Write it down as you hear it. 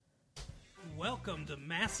Welcome to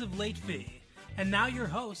Massive Late Fee. And now your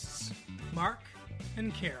hosts, Mark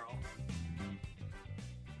and Carol.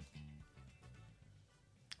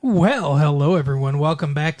 Well, hello everyone.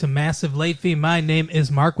 Welcome back to Massive Late Fee. My name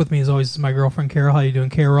is Mark. With me as always is my girlfriend Carol. How you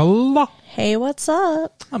doing, Carol? Hey, what's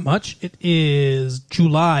up? Not much. It is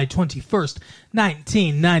July 21st,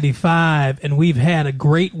 1995, and we've had a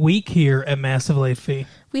great week here at Massive Late Fee.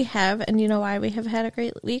 We have, and you know why we have had a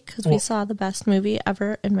great week? Because we saw the best movie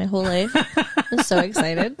ever in my whole life. I'm so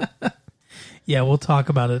excited. Yeah, we'll talk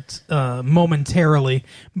about it momentarily.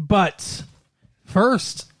 But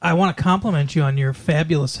first, I want to compliment you on your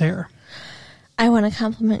fabulous hair. I want to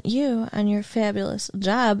compliment you on your fabulous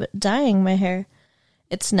job dyeing my hair.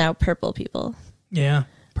 It's now purple, people. Yeah,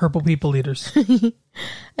 purple people eaters.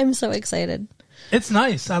 I'm so excited. It's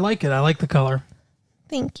nice. I like it. I like the color.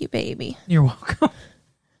 Thank you, baby. You're welcome.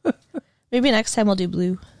 Maybe next time we'll do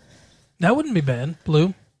blue. That wouldn't be bad.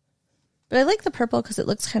 Blue. But I like the purple because it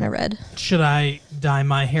looks kind of red. Should I dye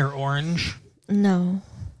my hair orange? No.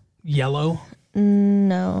 Yellow?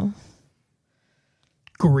 No.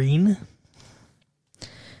 Green?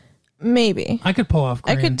 Maybe. I could pull off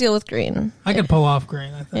green. I could deal with green. I could pull off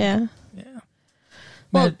green, I think. Yeah. Yeah.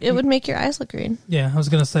 Well, But- it would make your eyes look green. Yeah, I was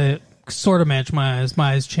going to say it sort of match my eyes.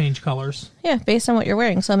 My eyes change colors. Yeah, based on what you're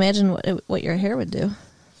wearing. So imagine what your hair would do.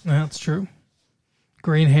 Yeah, that's true.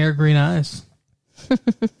 Green hair, green eyes.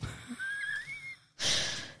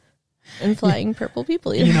 And flying purple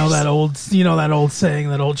people eaters. You know that old saying,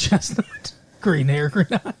 that old chestnut. Green hair, green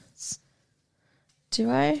eyes. Do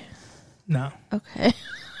I? No. Okay.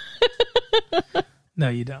 No,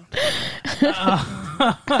 you don't.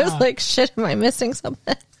 I was like, shit, am I missing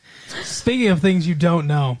something? Speaking of things you don't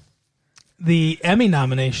know, the Emmy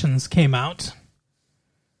nominations came out.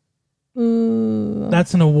 Ooh.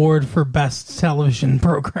 That's an award for best television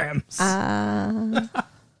programs. I'm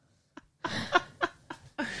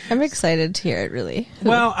excited to hear it, really.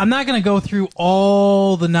 Well, I'm not going to go through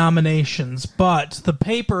all the nominations, but the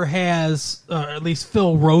paper has, at least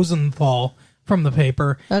Phil Rosenthal from the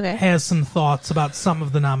paper, has some thoughts about some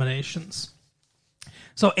of the nominations.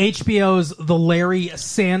 So HBO's The Larry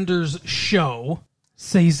Sanders Show,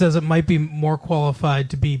 he says it might be more qualified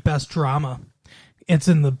to be best drama. It's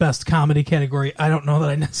in the best comedy category. I don't know that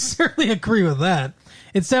I necessarily agree with that.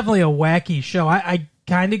 It's definitely a wacky show. I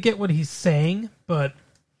kind of get what he's saying, but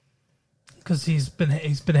because he's been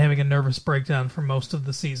having a nervous breakdown for most of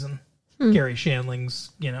the season. Gary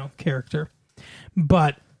Shandling's, character.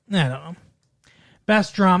 But I don't know.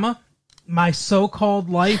 Best drama, My So-Called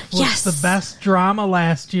Life was the best drama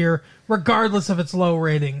last year, regardless of its low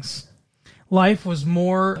ratings. Life was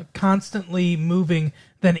more constantly moving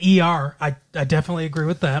than ER. I definitely agree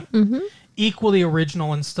with that. Mm-hmm. Equally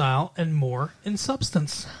original in style and more in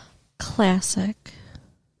substance. Classic.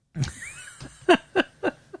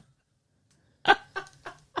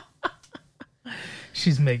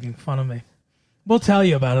 She's making fun of me. We'll tell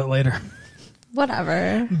you about it later.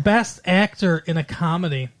 Whatever. Best actor in a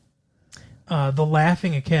comedy. The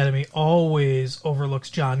Laughing Academy always overlooks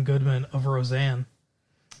John Goodman of Roseanne.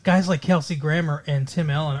 Guys like Kelsey Grammer and Tim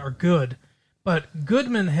Allen are good, but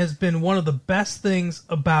Goodman has been one of the best things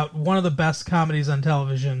about one of the best comedies on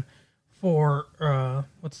television for,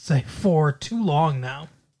 for too long now.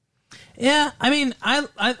 Yeah, I mean,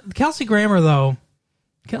 Kelsey Grammer, though,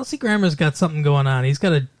 Kelsey Grammer's got something going on. He's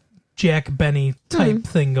got a Jack Benny type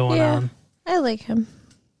thing going on. I like him.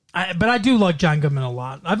 But I do like John Goodman a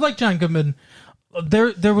lot. I've liked John Goodman.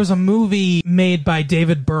 There was a movie made by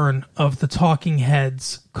David Byrne of the Talking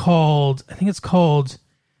Heads called, I think it's called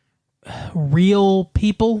Real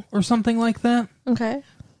People or something like that. Okay.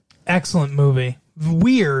 Excellent movie.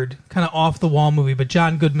 Weird, kind of off-the-wall movie, but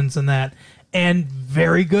John Goodman's in that, and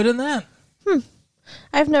very good in that.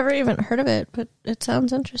 I've never even heard of it, but it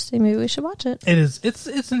sounds interesting. Maybe we should watch it. It is.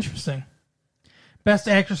 It's interesting. Best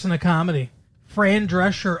actress in a comedy. Fran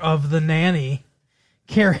Drescher of The Nanny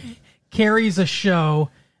carries a show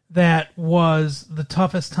that was the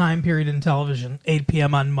toughest time period in television, 8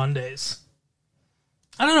 p.m. on Mondays.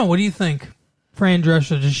 I don't know. What do you think? Fran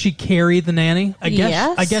Drescher, does she carry The Nanny? I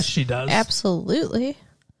guess she does. Absolutely.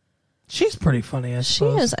 She's pretty funny, I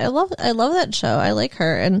suppose. She is. I love that show. I like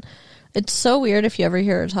her, and it's so weird if you ever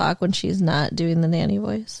hear her talk when she's not doing the nanny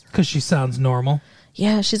voice. Because she sounds normal.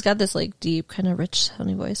 Yeah, she's got this like deep, kind of rich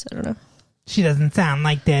sounding voice. I don't know. She doesn't sound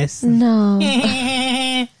like this. No.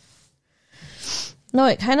 No,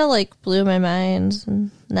 it kind of like blew my mind.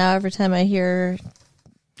 And now every time I hear her,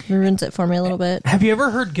 it ruins it for me a little bit. Have you ever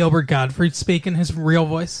heard Gilbert Gottfried speak in his real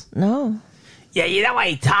voice? No. Yeah, you know why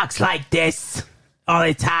he talks like this all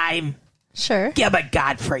the time? Sure. Gilbert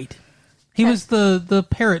Gottfried. He was the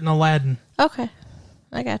parrot in Aladdin. Okay.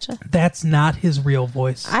 I gotcha. That's not his real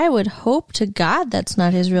voice. I would hope to God that's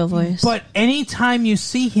not his real voice. But anytime you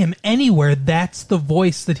see him anywhere, that's the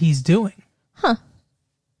voice that he's doing. Huh.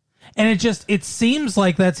 And it seems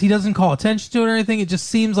like he doesn't call attention to it or anything. It just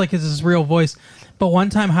seems like it's his real voice. But one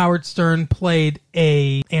time Howard Stern played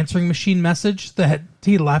a answering machine message that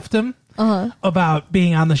he left him about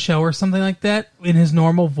being on the show or something like that in his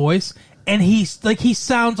normal voice. And he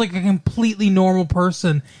sounds like a completely normal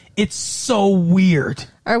person. It's so weird.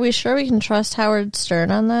 Are we sure we can trust Howard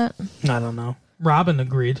Stern on that? I don't know. Robin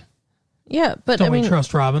agreed. Yeah, but Don't we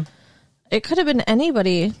trust Robin? It could have been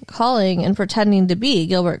anybody calling and pretending to be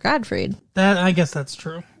Gilbert Gottfried. I guess that's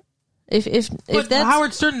true. If that's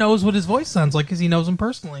Howard Stern knows what his voice sounds like because he knows him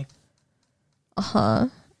personally.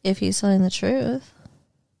 If he's telling the truth.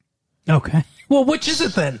 Okay. Well, which is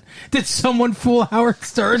it then? Did someone fool Howard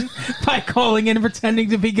Stern by calling in and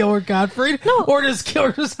pretending to be Gilbert Gottfried? No. Or does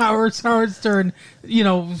Howard Stern,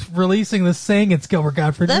 releasing this saying it's Gilbert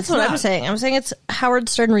Gottfried? That's what I'm saying. I'm saying it's Howard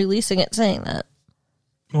Stern releasing it saying that.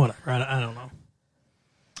 Whatever. I don't know.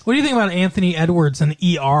 What do you think about Anthony Edwards and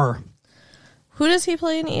ER? Who does he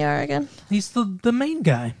play in ER again? He's the main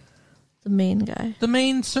guy. The main guy. The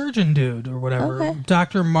main surgeon dude or whatever. Okay.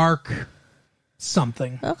 Dr. Mark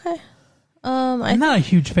something. Okay. I'm not a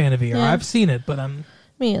huge fan of ER. Yeah. I've seen it, but I'm...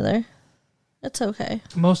 Me either. It's okay.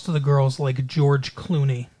 Most of the girls like George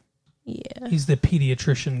Clooney. Yeah. He's the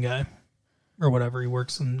pediatrician guy. Or whatever. He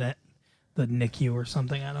works in the NICU or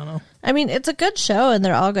something. I don't know. I mean, it's a good show, and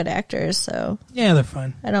they're all good actors, so... Yeah, they're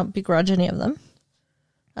fine. I don't begrudge any of them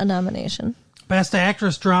a nomination. Best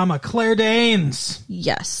Actress Drama, Claire Danes.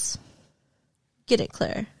 Yes. Get it,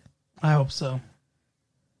 Claire. I hope so.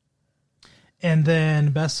 And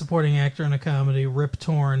then Best Supporting Actor in a Comedy, Rip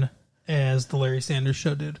Torn as the Larry Sanders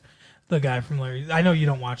Show dude. The guy from Larry... I know you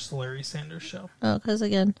don't watch the Larry Sanders Show. Oh, because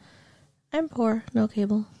again, I'm poor. No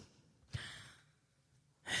cable.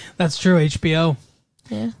 That's true, HBO.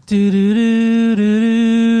 Yeah.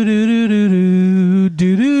 Do-do-do-do-do-do-do-do-do.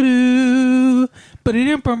 Do-do-do.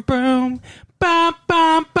 Ba-dee-dum-bum-bum.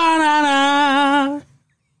 Ba-ba-ba-da-da.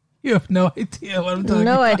 You have no idea what I'm talking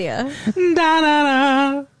about. No idea.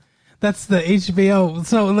 Da-da-da. That's the HBO.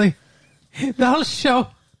 So, like, they'll show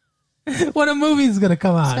when a movie's going to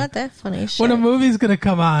come on. It's not that funny. Shit. When a movie's going to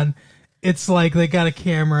come on, it's like they got a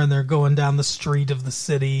camera and they're going down the street of the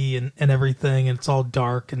city and everything, and it's all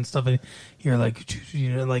dark and stuff. And you're like,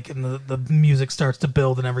 and the music starts to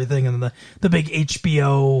build and everything, and the big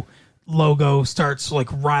HBO logo starts like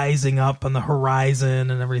rising up on the horizon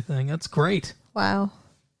and everything. That's great. Wow.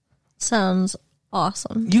 Sounds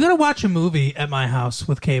awesome. You got to watch a movie at my house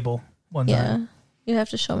with cable one time. You have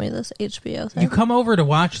to show me this HBO thing. You come over to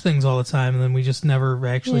watch things all the time, and then we just never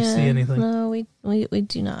actually see anything. No, we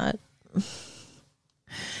do not.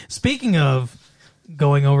 Speaking of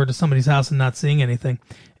going over to somebody's house and not seeing anything,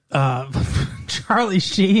 Charlie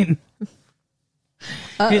Sheen,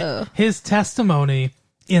 his testimony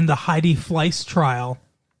in the Heidi Fleiss trial,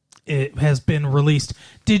 it has been released.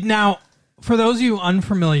 For those of you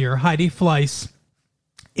unfamiliar, Heidi Fleiss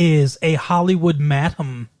is a Hollywood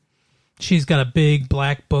madam. She's got a big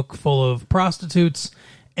black book full of prostitutes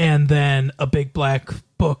and then a big black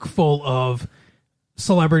book full of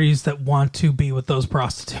celebrities that want to be with those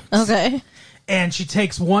prostitutes. Okay. And she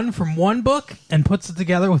takes one from one book and puts it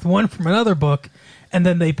together with one from another book, and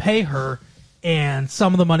then they pay her, and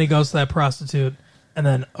some of the money goes to that prostitute, and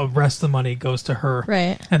then the rest of the money goes to her.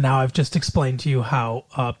 Right. And now I've just explained to you how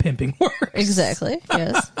pimping works. Exactly.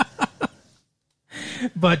 Yes.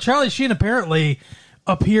 But Charlie Sheen apparently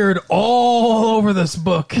appeared all over this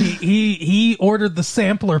book. He ordered the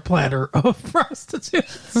sampler platter of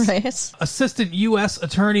prostitutes. Right. Assistant U.S.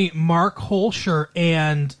 Attorney Mark Holscher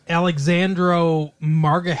and Alexandro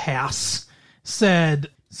Margahas said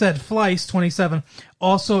Fleiss, 27,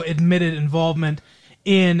 also admitted involvement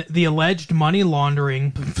in the alleged money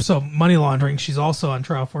laundering. So money laundering she's also on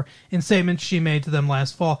trial for, in statements she made to them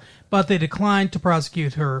last fall, but they declined to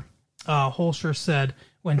prosecute her. Holscher said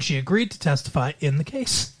when she agreed to testify in the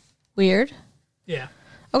case. Weird. Yeah.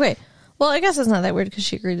 Okay. Well, I guess it's not that weird because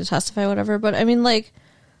she agreed to testify, whatever. But I mean, like,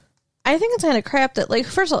 I think it's kind of crap that, like,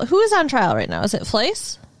 first of all, who is on trial right now? Is it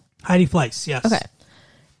Fleiss? Heidi Fleiss, yes. Okay.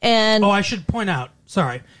 And I should point out,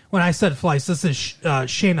 sorry, when I said Fleiss, this is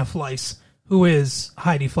Shayna Fleiss, who is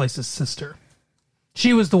Heidi Fleiss's sister.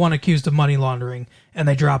 She was the one accused of money laundering, and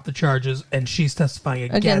they dropped the charges, and she's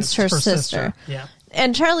testifying against her sister. Yeah.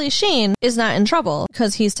 And Charlie Sheen is not in trouble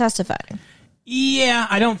because he's testifying. Yeah,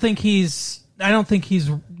 I don't think he's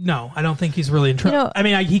really in trouble. You know, I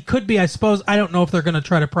mean, he could be, I suppose. I don't know if they're going to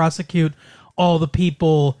try to prosecute all the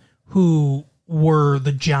people who were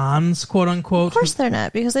the Johns, quote unquote. Of course they're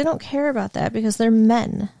not, because they don't care about that, because they're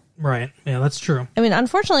men. Right. Yeah, that's true. I mean,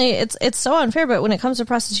 unfortunately, it's so unfair, but when it comes to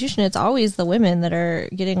prostitution, it's always the women that are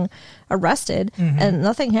getting arrested, and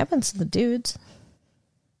nothing happens to the dudes.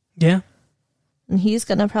 Yeah. And he's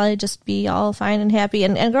going to probably just be all fine and happy,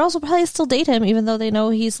 and girls will probably still date him, even though they know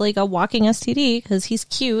he's like a walking STD, because he's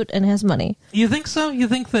cute and has money. You think so? You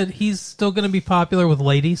think that he's still going to be popular with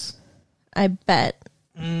ladies? I bet.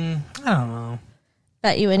 I don't know.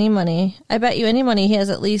 Bet you any money. I bet you any money he has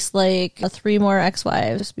at least like 3 more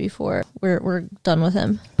ex-wives before we're done with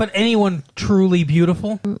him. But anyone truly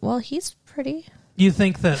beautiful? Well, he's pretty. You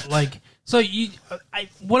think that, like... So,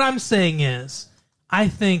 what I'm saying is, I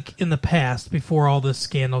think in the past, before all this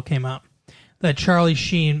scandal came out, that Charlie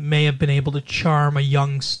Sheen may have been able to charm a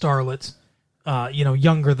young starlet,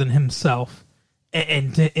 younger than himself,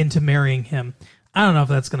 and into marrying him. I don't know if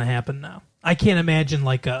that's going to happen now. I can't imagine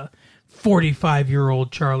like a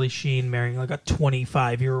 45-year-old Charlie Sheen marrying like a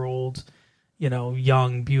 25-year-old,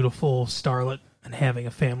 young, beautiful starlet and having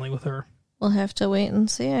a family with her. We'll have to wait and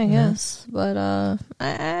see, I guess. But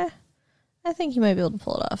I think he might be able to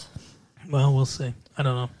pull it off. Well, we'll see. I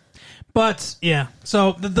don't know. But, yeah.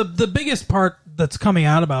 So the biggest part that's coming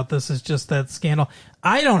out about this is just that scandal.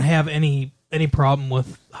 I don't have any problem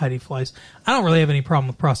with Heidi Fleiss. I don't really have any problem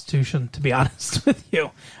with prostitution, to be honest with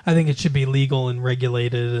you. I think it should be legal and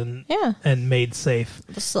regulated and made safe.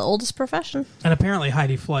 It's the oldest profession. And apparently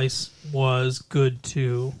Heidi Fleiss was good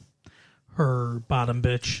to her bottom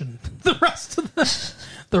bitch and the rest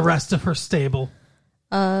of her stable.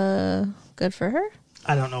 Good for her.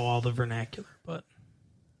 I don't know all the vernacular, but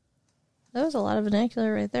that was a lot of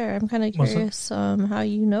vernacular right there. I'm kind of curious how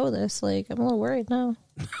you know this. Like, I'm a little worried now.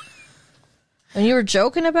 And you were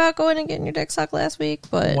joking about going and getting your dick sucked last week,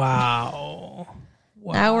 but wow.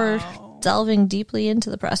 Now we're delving deeply into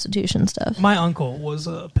the prostitution stuff. My uncle was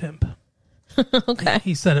a pimp. Okay.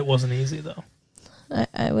 He said it wasn't easy, though.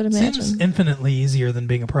 I would imagine. Seems infinitely easier than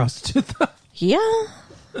being a prostitute, though. Yeah,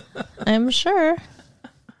 I'm sure.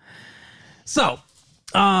 So,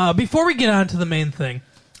 before we get on to the main thing,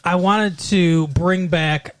 I wanted to bring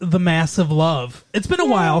back the Massive Love. It's been a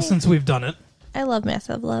while since we've done it. I love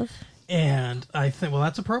Massive Love. And I think, well,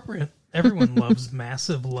 that's appropriate. Everyone loves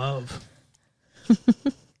Massive Love.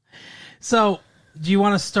 So, do you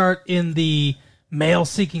want to start in the male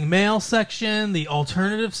seeking male section, the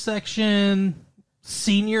alternative section,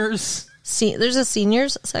 seniors? There's a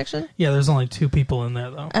seniors section? Yeah, there's only 2 people in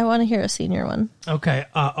there, though. I want to hear a senior one. Okay,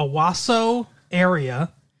 Owasso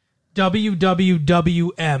area,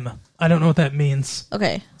 WWWM. I don't know what that means.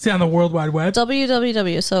 Okay. See, on the World Wide Web?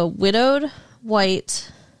 WWW, so widowed,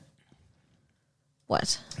 white...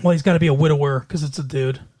 What? Well, he's got to be a widower because it's a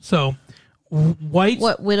dude. So, white...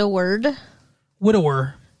 What, widowed?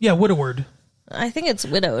 Widower. Yeah, widowed. I think it's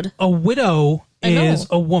widowed. A widow is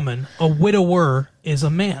a woman. A widower is a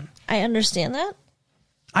man. I understand that.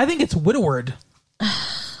 I think it's widowed.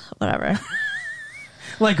 Whatever.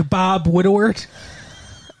 Like Bob Widoward.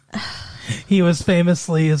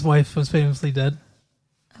 His wife was famously dead.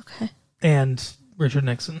 Okay. And Richard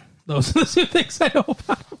Nixon. Those are the 2 things I know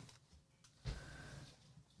about him.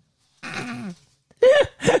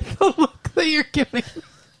 The look that you're giving.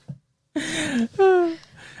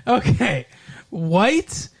 Okay.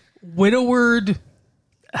 White, widowed,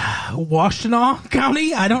 Washtenaw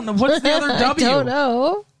County? I don't know. What's the other W? I don't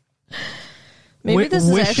know. Maybe this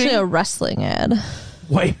is actually a wrestling ad.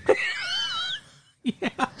 White. Yeah.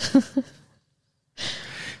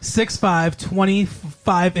 6'5",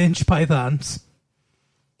 25-inch pythons.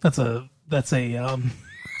 That's a that's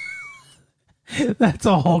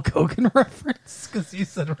a Hulk Hogan reference because you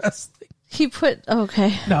said wrestling.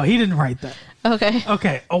 Okay. No, he didn't write that. Okay.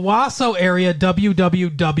 Okay. Owasso area, www.m.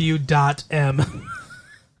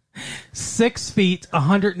 6 feet,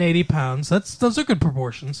 180 pounds. Those are good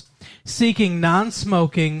proportions. Seeking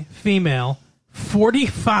non-smoking female,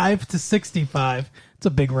 45 to 65. It's a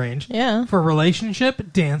big range. Yeah. For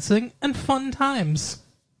relationship, dancing, and fun times.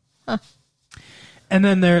 Huh. And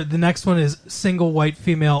then the next one is single white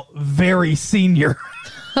female, very senior.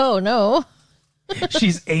 Oh, no.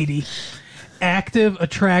 She's 80. Active,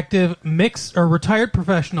 attractive, mixed, or retired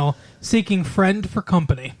professional, seeking friend for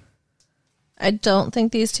company. I don't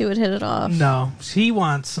think these 2 would hit it off. No, he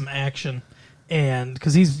wants some action. And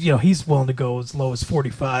because he's willing to go as low as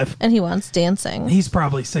 45. And he wants dancing. He's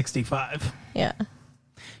probably 65. Yeah.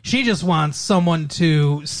 She just wants someone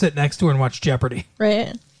to sit next to her and watch Jeopardy.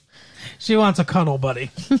 Right. She wants a cuddle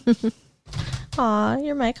buddy. Aw,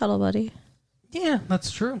 you're my cuddle buddy. Yeah,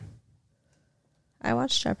 that's true. I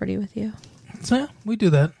watch Jeopardy with you. So, yeah, we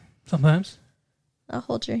do that sometimes. I'll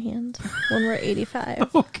hold your hand when we're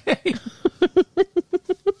 85. Okay.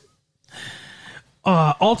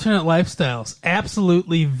 Alternate lifestyles.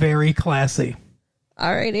 Absolutely very classy.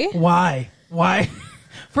 Alrighty. Why?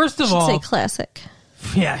 First of all... say classic.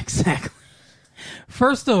 Yeah, exactly.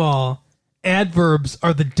 First of all, adverbs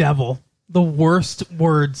are the devil. The worst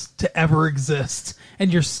words to ever exist.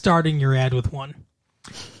 And you're starting your ad with one.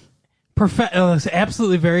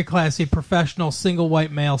 Absolutely very classy, professional, single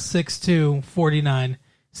white male, 6'2", 49,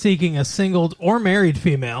 seeking a single or married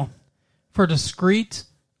female for discreet,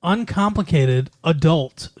 uncomplicated,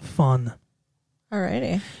 adult fun.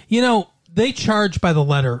 Alrighty. You know, they charge by the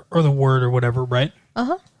letter or the word or whatever, right?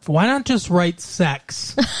 Uh-huh. Why not just write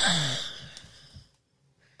sex?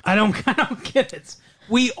 I don't get it.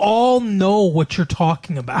 We all know what you're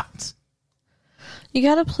talking about. You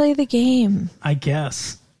gotta play the game. I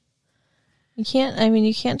guess. You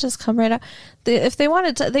can't just come right out. If they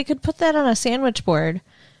wanted to, they could put that on a sandwich board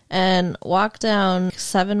and walk down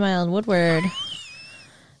 7 Mile and Woodward.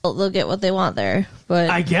 They'll get what they want there.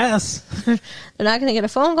 But I guess. They're not going to get a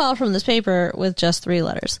phone call from this paper with just 3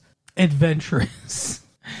 letters. Adventurous.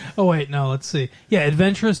 Oh, wait, no, let's see. Yeah,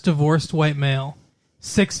 adventurous, divorced, white male.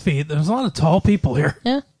 6 feet. There's a lot of tall people here.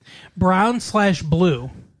 Yeah.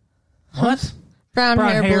 Brown/blue. What? Brown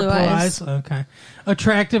hair, blue eyes. Okay.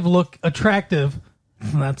 Attractive.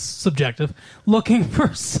 That's subjective. Looking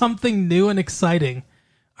for something new and exciting.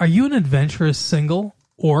 Are you an adventurous single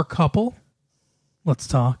or couple? Let's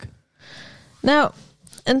talk. Now,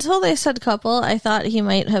 until they said couple, I thought he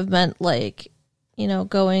might have meant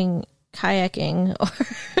going kayaking or,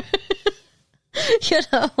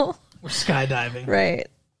 Or skydiving. Right.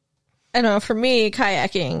 I don't know. For me,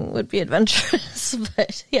 kayaking would be adventurous,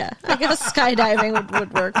 but yeah, I guess skydiving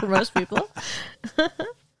would work for most people.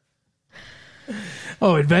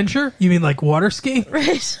 Oh, adventure? You mean like water skiing?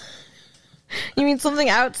 Right. You mean something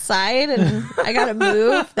outside and I gotta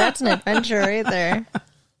move? That's an adventure right there.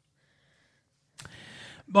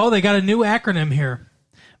 Oh, they got a new acronym here.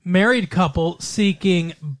 Married couple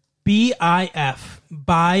seeking BIF,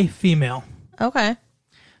 bi female. Okay.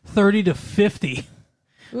 30 to 50.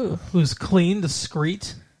 Ooh. Who's clean,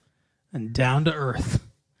 discreet, and down to earth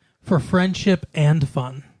for friendship and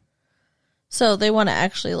fun. So they want to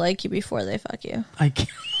actually like you before they fuck you. I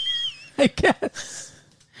guess.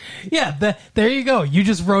 Yeah, there you go. You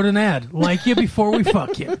just wrote an ad. Like you before we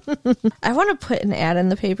fuck you. I want to put an ad in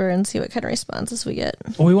the paper and see what kind of responses we get.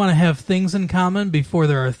 We want to have things in common before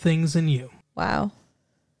there are things in you. Wow.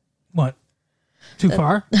 What? Too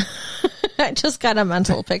far? I just got a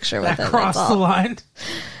mental picture with it. Crossed the line?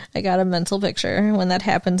 I got a mental picture. When that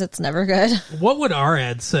happens, it's never good. What would our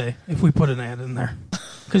ad say if we put an ad in there?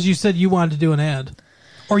 Because you said you wanted to do an ad.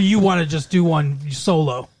 Or you want to just do one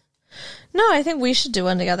solo. No, I think we should do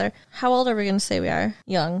one together. How old are we going to say we are?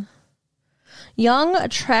 Young. Young,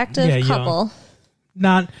 attractive couple.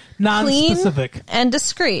 Young. Non-specific. Clean and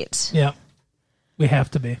discreet. Yeah. We have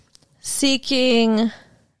to be. Seeking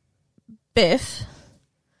Biff.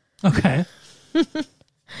 Okay.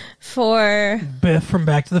 For Biff from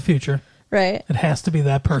Back to the Future. Right. It has to be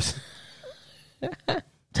that person.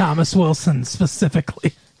 Thomas Wilson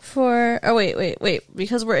specifically. Wait.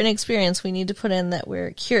 Because we're inexperienced, we need to put in that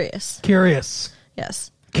we're curious. Curious.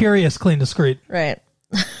 Yes. Curious, clean, discreet. Right.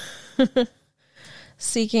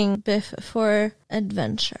 Seeking Biff for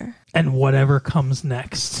adventure. And whatever comes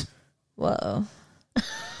next. Whoa.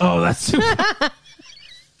 Oh, that's super.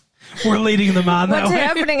 We're leading them on that way. What's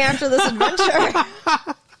happening after this adventure?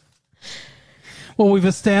 Well, we've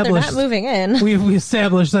established... They're not moving in. We've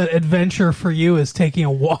established that adventure for you is taking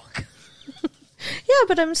a walk. Yeah,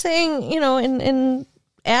 but I'm saying, in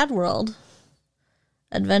ad world,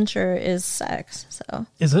 adventure is sex, so...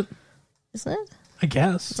 Is it? Isn't it? I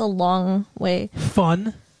guess. It's a long way.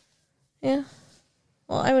 Fun? Yeah.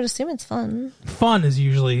 Well, I would assume it's fun. Fun is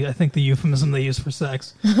usually, I think, the euphemism they use for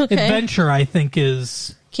sex. Okay. Adventure, I think,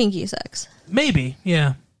 is... Kinky sex. Maybe,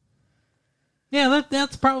 yeah. Yeah,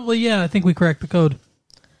 that's probably, I think we cracked the code.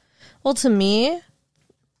 Well, to me,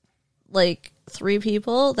 3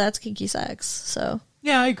 people, that's kinky sex, so.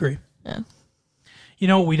 Yeah, I agree. Yeah. You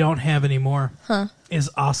know what we don't have anymore? Huh? Is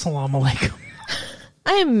Assalamu Alaikum.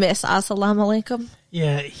 I miss Assalamu Alaikum.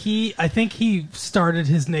 Yeah, I think he started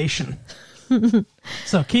his nation.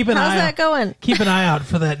 So keep an eye out. How's that going? Keep an eye out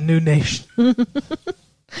for that new nation.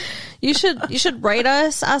 You should write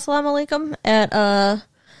us Assalamu Alaikum at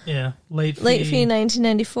late fee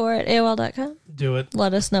 1994 at AOL.com. Do it.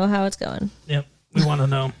 Let us know how it's going. Yep, we want to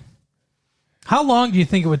know. How long do you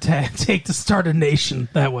think it would take to start a nation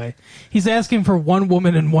that way? He's asking for 1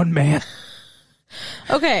 woman and 1 man.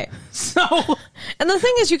 Okay. So, and the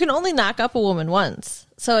thing is, you can only knock up a woman once.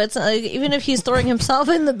 So it's like, even if he's throwing himself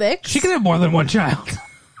in the mix, she can have more than one child.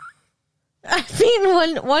 I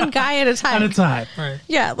mean, one guy at a time. At a time, right?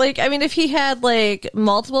 Yeah, like, I mean, if he had like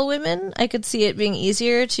multiple women, I could see it being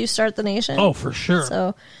easier to start the nation. Oh, for sure.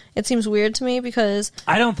 So it seems weird to me because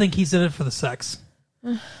I don't think he's in it for the sex.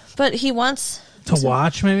 But he wants to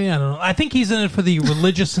watch. Maybe, I don't know. I think he's in it for the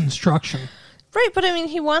religious instruction. Right, but I mean,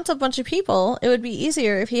 he wants a bunch of people. It would be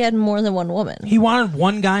easier if he had more than one woman. He wanted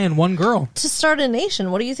one guy and one girl to start a nation.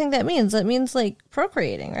 What do you think that means? That means like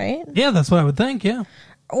procreating, right? Yeah, that's what I would think. Yeah.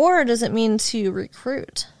 Or does it mean to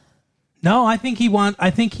recruit? No, I think he's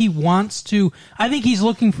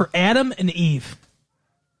looking for Adam and Eve.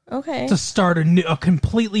 Okay. To start a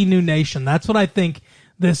completely new nation. That's what I think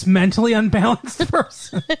this mentally unbalanced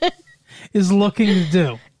person is looking to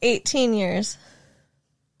do. 18 years.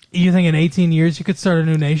 You think in 18 years you could start a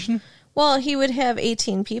new nation? Well, he would have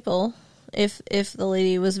 18 people if the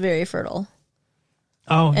lady was very fertile.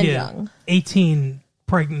 Oh, and yeah. Young. 18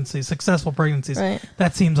 pregnancies, successful pregnancies. Right.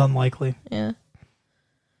 That seems unlikely. Yeah.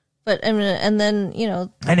 But I mean, and then, you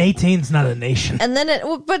know, and 18's not a nation. And then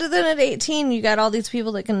but then at 18 you got all these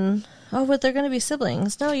people that can, but they're going to be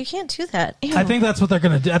siblings. No, you can't do that. Ew. I think that's what they're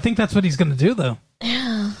going to do. I think that's what he's going to do though.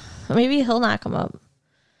 Yeah. Maybe he'll knock them up.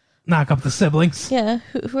 Knock up the siblings. Yeah.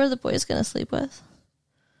 Who are the boys going to sleep with?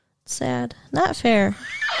 Sad. Not fair.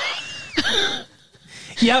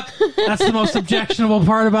 Yep. That's the most objectionable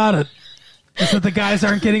part about it. Is that the guys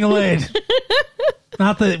aren't getting laid.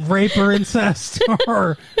 Not the rape or incest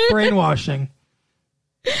or brainwashing.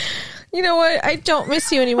 You know what? I don't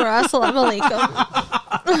miss you anymore. Assalamu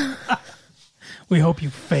alaikum. We hope you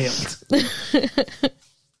failed.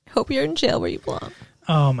 Hope you're in jail where you belong.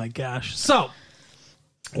 Oh my gosh. So,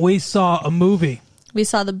 we saw a movie. We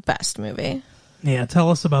saw the best movie. Yeah, tell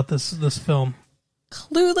us about this film.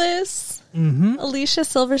 Clueless. Mm-hmm. Alicia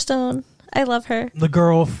Silverstone. I love her. The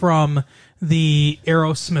girl from the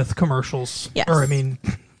Aerosmith commercials. Yes. Or, I mean,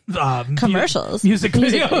 commercials. Music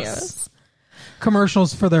videos.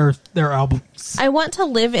 Commercials for their albums. I want to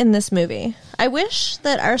live in this movie. I wish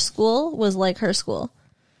that our school was like her school.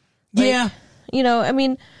 Like, yeah. You know, I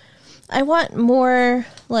mean, I want more,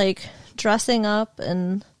 like, dressing up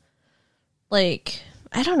and, like,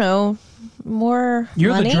 I don't know, more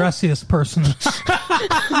You're money? The dressiest person.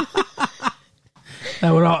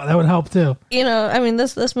 That would help too. You know, I mean,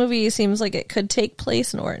 this movie seems like it could take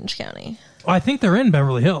place in Orange County. Well, I think they're in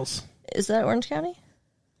Beverly Hills. Is that Orange County?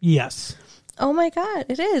 Yes. Oh my God,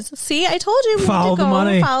 it is. See, I told you we follow need to the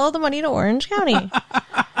money. Follow the money to Orange County.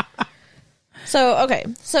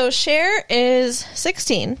 So Cher is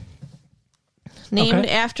 16, named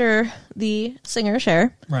after the singer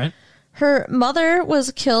Cher. Right. Her mother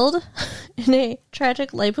was killed in a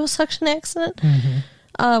tragic liposuction accident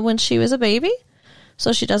when she was a baby.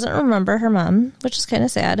 So she doesn't remember her mom, which is kind of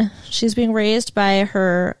sad. She's being raised by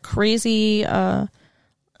her crazy,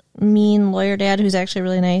 mean lawyer dad, who's actually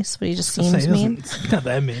really nice, but he just seems mean. It's not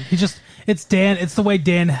that mean. It's Dan. It's the way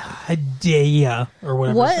Dan Hedaya or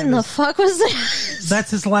whatever. What in the fuck was that? That's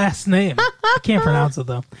his last name. I can't pronounce it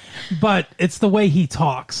though. But it's the way he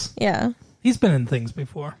talks. Yeah. He's been in things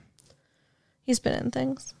before. He's been in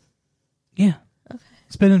things. Yeah. Okay.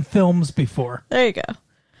 He's been in films before. There you go.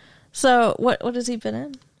 So what has he been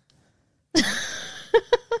in?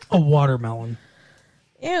 A watermelon.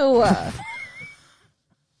 Ew.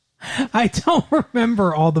 I don't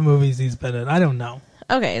remember all the movies he's been in. I don't know.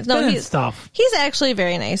 Okay, no, he's stuff. He's actually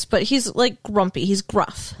very nice, but he's like grumpy. He's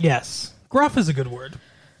gruff. Yes, gruff is a good word.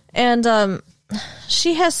 And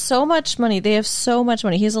she has so much money. They have so much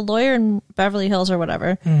money. He's a lawyer in Beverly Hills or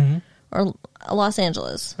whatever, or Los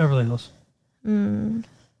Angeles. Beverly Hills.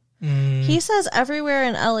 He says everywhere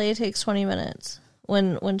in LA takes 20 minutes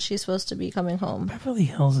when she's supposed to be coming home. Beverly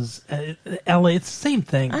Hills is LA. It's the same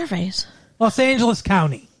thing. All right. Los Angeles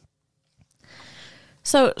County.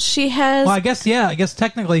 So she has... Well, I guess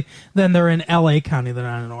technically then they're in LA County. They're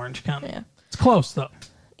not in Orange County. Yeah. It's close, though.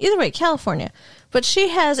 Either way, California. But she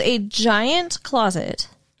has a giant closet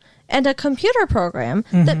and a computer program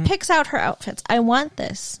that picks out her outfits. I want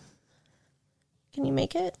this. Can you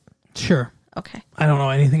make it? Sure. Okay. I don't know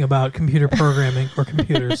anything about computer programming or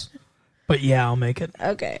computers, but yeah, I'll make it.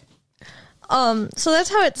 Okay. So that's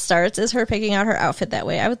how it starts, is her picking out her outfit that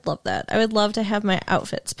way. I would love that. I would love to have my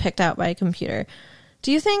outfits picked out by a computer.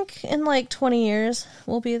 Do you think in like 20 years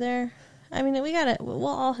we'll be there? I mean, we'll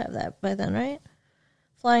all have that by then, right?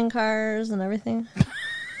 Flying cars and everything.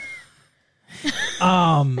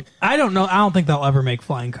 I don't know. I don't think they'll ever make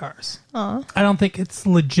flying cars. Aw. I don't think it's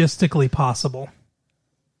logistically possible.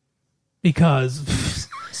 Because,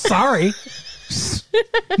 sorry,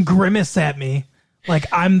 grimace at me like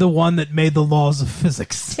I'm the one that made the laws of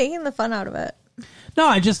physics. Taking the fun out of it. No,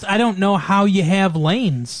 I don't know how you have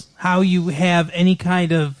lanes, how you have any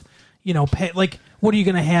kind of, like, what are you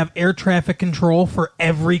going to have, air traffic control for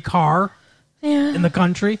every car in the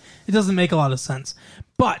country? It doesn't make a lot of sense.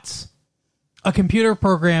 But a computer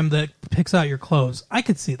program that picks out your clothes, I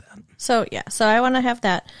could see that. So I want to have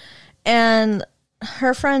that. And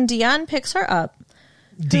her friend Dion picks her up.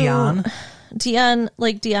 Dion,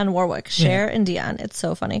 like Dionne Warwick, Cher and Dion. It's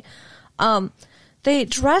so funny. They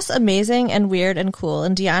dress amazing and weird and cool,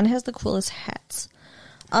 and Dion has the coolest hats.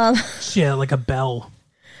 Yeah, like a bell.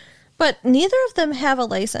 But neither of them have a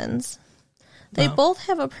license. They both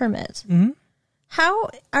have a permit. Mm-hmm.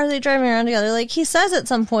 How are they driving around together? Like, he says at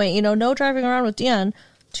some point, no driving around with Dion.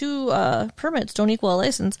 2 permits don't equal a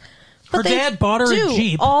license. But her dad bought her a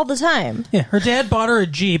Jeep. All the time. Yeah, her dad bought her a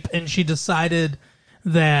Jeep, and she decided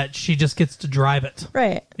that she just gets to drive it.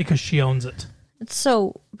 Right. Because she owns it. It's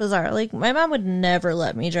so bizarre. Like, my mom would never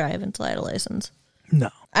let me drive until I had a license. No.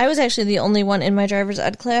 I was actually the only one in my driver's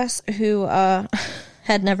ed class who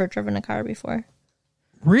had never driven a car before.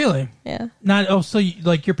 Really? Yeah. So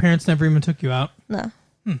your parents never even took you out? No.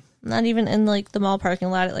 Not even in, like, the mall parking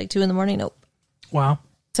lot at, like, 2 a.m. Nope. Wow.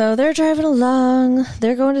 So they're driving along.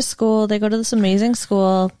 They're going to school. They go to this amazing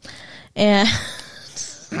school. And...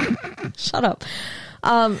 Shut up.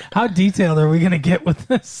 How detailed are we going to get with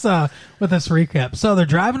this recap? So they're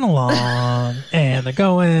driving along, and they're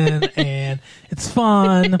going, and it's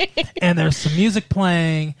fun, and there's some music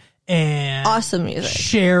playing, and awesome music.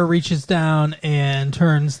 Cher reaches down and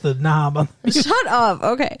turns the knob on the music. Shut up.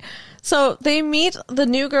 Okay. So they meet the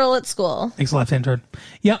new girl at school. Makes a left-hand turn.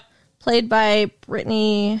 Yep. Played by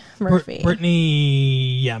Brittany Murphy.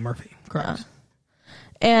 Murphy. Correct.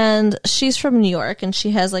 And she's from New York, and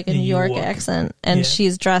she has like a New York accent, and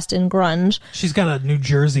she's dressed in grunge. She's got a New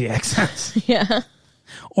Jersey accent. Yeah.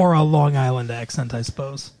 Or a Long Island accent, I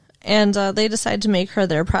suppose. And they decide to make her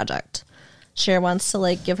their project. Cher wants to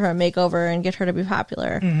like give her a makeover and get her to be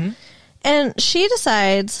popular. Mm-hmm. And she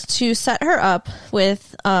decides to set her up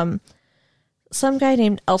with some guy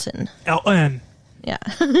named Elton. Elton. Yeah.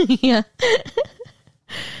 Yeah.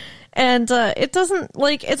 And it doesn't,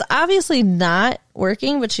 like, it's obviously not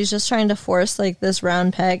working, but she's just trying to force, like, this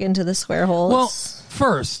round peg into the square hole. Well,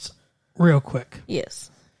 first, real quick. Yes.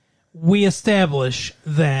 We establish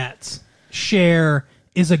that Cher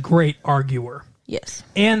is a great arguer. Yes.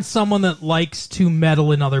 And someone that likes to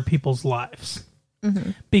meddle in other people's lives.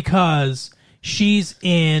 Mm-hmm. Because she's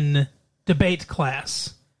in debate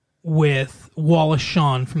class with Wallace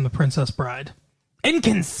Shawn from The Princess Bride.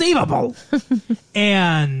 Inconceivable.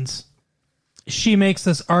 And she makes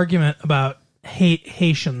this argument about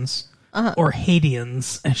Haitians or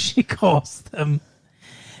Haitians, as she calls them,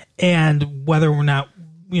 and whether or not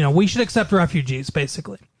we should accept refugees.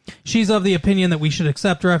 Basically, she's of the opinion that we should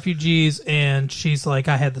accept refugees, and she's like,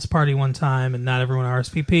 I had this party one time and not everyone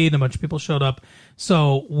RSVP'd, and a bunch of people showed up,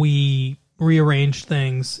 so we rearranged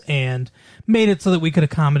things and made it so that we could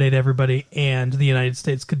accommodate everybody, and the United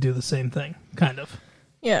States could do the same thing, kind of.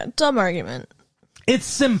 Yeah, dumb argument.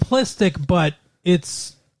 It's simplistic, but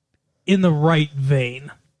it's in the right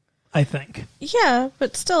vein, I think. Yeah,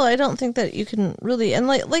 but still, I don't think that you can really, and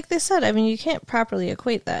like they said, I mean, you can't properly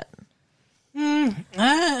equate that. I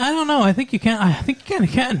don't know. I think you can. I think you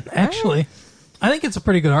can, actually. I think it's a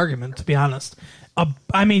pretty good argument, to be honest.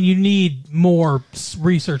 I mean, you need more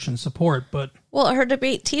research and support, but... Well, her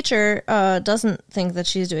debate teacher doesn't think that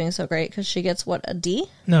she's doing so great because she gets, what, a D?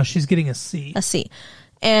 No, she's getting a C. A C.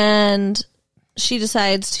 And she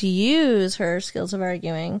decides to use her skills of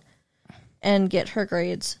arguing and get her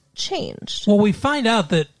grades changed. Well, we find out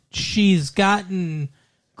that she's gotten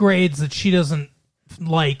grades that she doesn't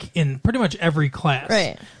like in pretty much every class.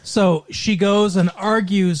 Right. So she goes and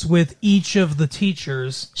argues with each of the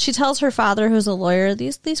teachers. She tells her father, who's a lawyer,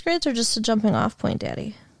 these grades are just a jumping off point,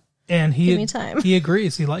 Daddy. And give me time. He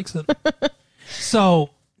agrees. He likes it.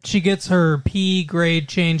 So she gets her P grade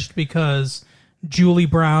changed because Julie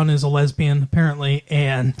Brown is a lesbian, apparently,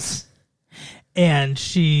 and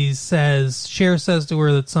Cher says to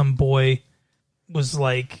her that some boy was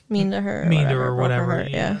like mean to her or whatever.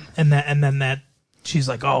 Yeah. And then she's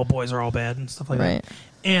like, oh, boys are all bad and stuff like that.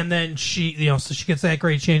 And then she, so she gets that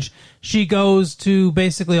grade changed. She goes to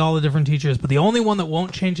basically all the different teachers, but the only one that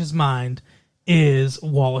won't change his mind is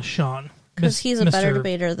Wallace Shawn. Because he's a better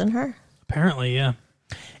debater than her. Apparently, yeah.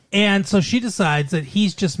 And so she decides that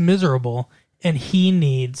he's just miserable and he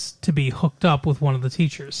needs to be hooked up with one of the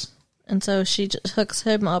teachers. And so she just hooks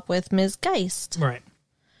him up with Ms. Geist. Right.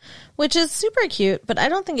 Which is super cute, but I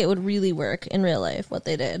don't think it would really work in real life, what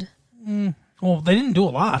they did. Well, they didn't do a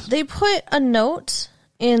lot. They put a note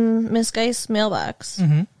in Miss Geist's mailbox,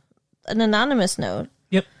 an anonymous note.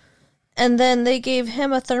 Yep. And then they gave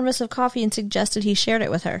him a thermos of coffee and suggested he shared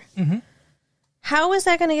it with her. Mm-hmm. How is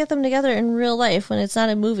that going to get them together in real life when it's not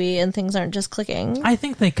a movie and things aren't just clicking? I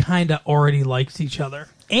think they kind of already liked each other.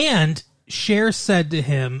 And Cher said to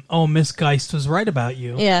him, "Oh, Miss Geist was right about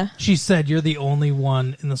you." Yeah. She said, "You're the only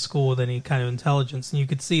one in the school with any kind of intelligence." And you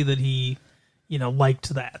could see that he, liked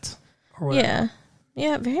that. Or whatever. Yeah.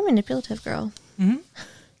 Yeah, very manipulative girl. Mm-hmm.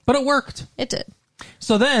 But it worked. It did.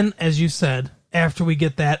 So then, as you said, after we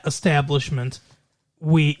get that establishment,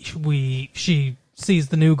 she sees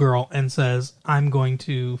the new girl and says, "I'm going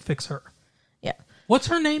to fix her." Yeah. What's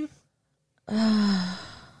her name?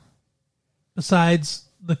 Besides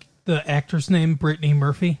the actor's name, Brittany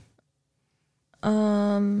Murphy.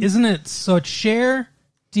 Isn't it? So it's Cher,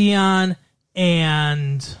 Dion,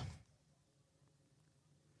 and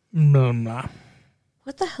no.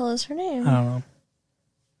 What the hell is her name? I don't know.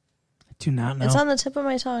 I do not know. It's on the tip of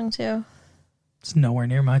my tongue too. It's nowhere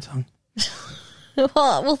near my tongue.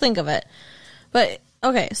 Well, we'll think of it. But,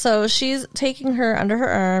 okay, so she's taking her under her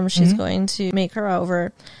arm. She's going to make her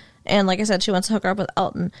over. And like I said, she wants to hook her up with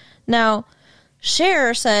Elton. Now,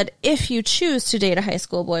 Cher said, if you choose to date a high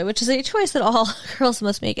school boy, which is a choice that all girls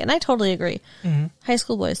must make, and I totally agree. Mm-hmm. High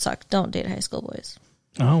school boys suck. Don't date high school boys.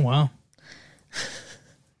 Oh, wow.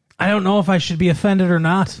 I don't know if I should be offended or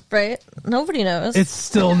not. Right? Nobody knows. It's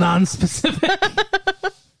still non-specific.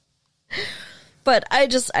 But I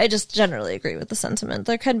just generally agree with the sentiment.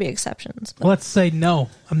 There can be exceptions. But. Let's say no,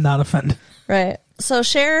 I'm not offended. Right. So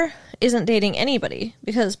Cher isn't dating anybody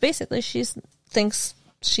because basically she thinks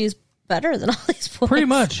she's better than all these boys. Pretty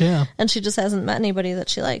much, yeah. And she just hasn't met anybody that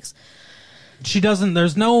she likes. She doesn't.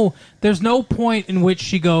 There's no point in which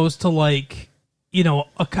she goes to she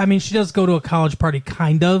does go to a college party,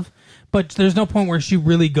 kind of. But there's no point where she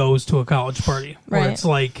really goes to a college party where it's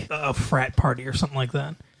like a frat party or something like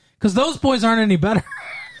that. Because those boys aren't any better.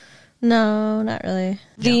 No, not really.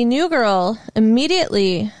 Yeah. The new girl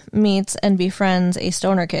immediately meets and befriends a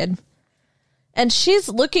stoner kid. And she's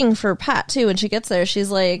looking for Pat, too. When she gets there,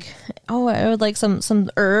 she's like, "Oh, I would like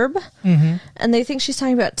some herb." Mm-hmm. And they think she's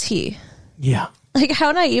talking about tea. Yeah. Like,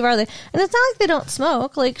 how naive are they? And it's not like they don't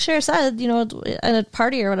smoke. Like Cher said, at a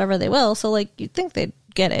party or whatever they will. So, you'd think they'd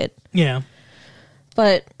get it. Yeah.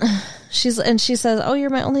 But she says, "Oh,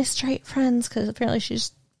 you're my only straight friends," because apparently she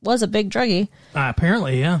was a big druggie.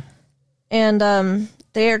 Apparently, yeah. And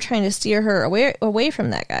they are trying to steer her away from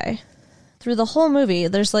that guy. Through the whole movie,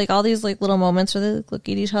 there's all these little moments where they look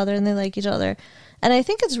at each other and they like each other. And I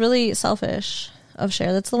think it's really selfish of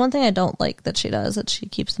Cher. That's the one thing I don't like that she does, that she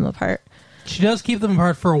keeps them apart. She does keep them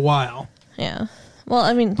apart for a while. Yeah. Well,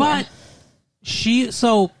 I mean... But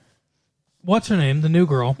so, what's her name? The new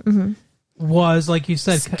girl was, like you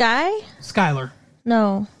said... Skylar.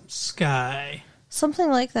 No. Sky. Something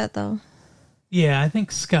like that, though. Yeah, I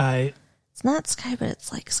think Sky. It's not Sky, but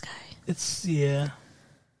it's like Sky. It's, yeah.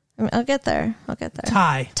 I mean, I'll get there.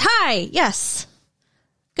 Ty, yes.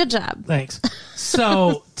 Good job. Thanks.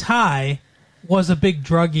 So, Ty was a big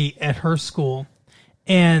druggie at her school.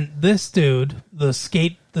 And this dude, the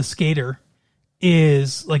skater,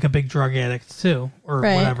 is like a big drug addict, too. Or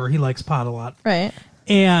whatever. He likes pot a lot. Right.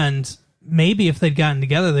 And maybe if they'd gotten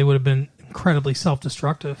together, they would have been incredibly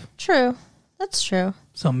self-destructive. True. That's true.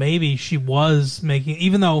 So maybe she was making,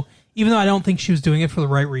 even though I don't think she was doing it for the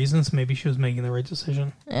right reasons, maybe she was making the right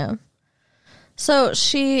decision. Yeah. So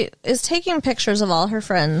she is taking pictures of all her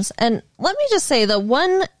friends. And let me just say, the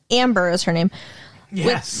one, Amber is her name. Yes.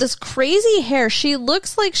 With this crazy hair, she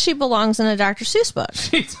looks like she belongs in a Dr. Seuss book.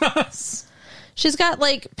 She does. She's got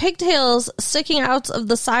pigtails sticking out of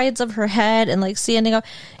the sides of her head and standing up.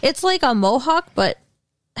 It's like a mohawk, but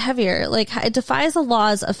heavier. It defies the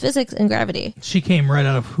laws of physics and gravity. She came right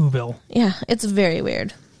out of Whoville. Yeah, it's very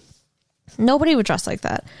weird. Nobody would dress like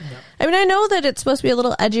that. No. I mean, I know that it's supposed to be a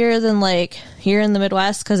little edgier than here in the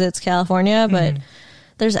Midwest because it's California, but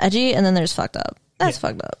there's edgy and then there's fucked up. That's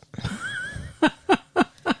fucked up.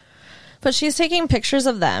 But she's taking pictures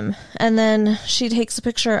of them, and then she takes a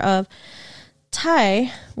picture of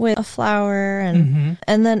Ty with a flower, and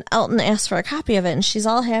then Elton asks for a copy of it, and she's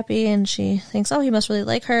all happy, and she thinks, oh, he must really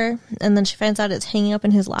like her, and then she finds out it's hanging up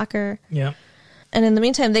in his locker. Yeah. And in the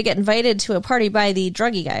meantime, they get invited to a party by the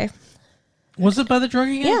druggie guy. Was it by the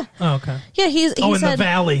druggie guy? Yeah. Oh, okay. Yeah, he said, in the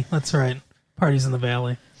valley. That's right. Parties in the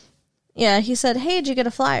valley. Yeah, he said, hey, did you get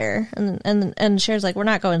a flyer? And Cher's like, we're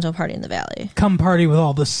not going to a party in the valley. Come party with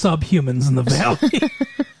all the subhumans in the valley.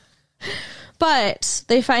 But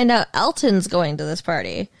they find out Elton's going to this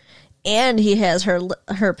party. and he has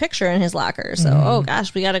her picture in his locker. So, oh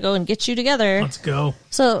gosh, we got to go and get you together. Let's go.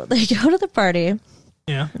 So they go to the party.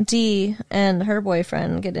 Yeah. Dee and her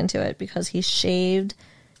boyfriend get into it because he shaved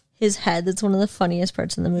his head. That's one of the funniest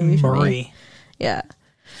parts in the movie for me. Yeah.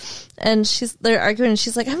 And they're arguing, and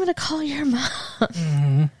she's like, I'm going to call your mom.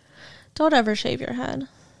 Mm-hmm. Don't ever shave your head.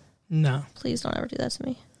 No. Please don't ever do that to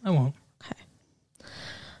me. I won't. Okay.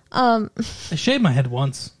 I shaved my head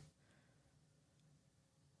once.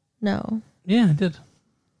 No. Yeah, I did.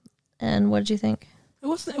 And what did you think? It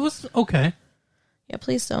was okay. Yeah,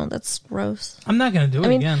 please don't. That's gross. I'm not going to do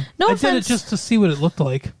it again. I did it just to see what it looked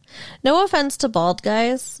like. No offense to bald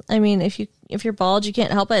guys. I mean, if you're bald, you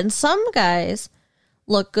can't help it. And some guys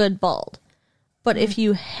look good bald. But if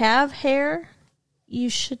you have hair, you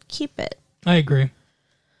should keep it. I agree.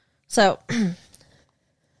 So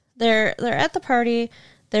they're at the party.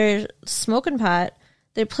 They're smoking pot.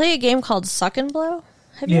 They play a game called Suck and Blow.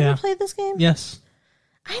 Have you ever played this game? Yes.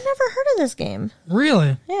 I never heard of this game.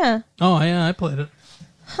 Really? Yeah. Oh, yeah, I played it.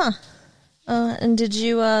 Huh. And did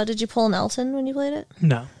you pull an Elton when you played it?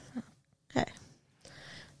 No. Okay.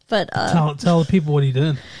 But tell the people what he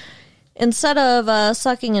did. Instead of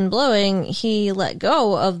sucking and blowing, he let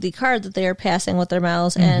go of the card that they are passing with their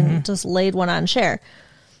mouths and just laid one on Cher,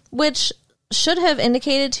 which should have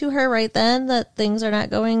indicated to her right then that things are not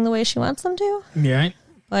going the way she wants them to. Yeah.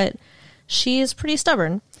 But she is pretty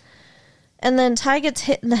stubborn. And then Ty gets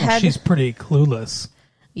hit in the head. She's pretty clueless.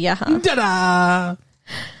 Yeah. Ta-da!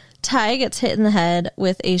 Ty gets hit in the head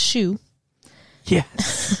with a shoe.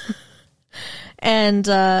 Yes. And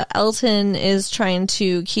Elton is trying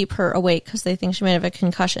to keep her awake because they think she might have a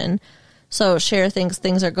concussion. So Cher thinks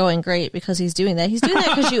things are going great because he's doing that. He's doing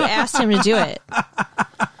that because you asked him to do it.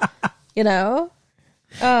 You know?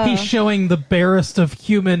 He's showing the barest of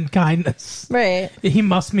human kindness. Right. He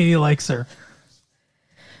must mean he likes her.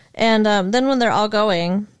 And then when they're all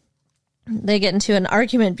going, they get into an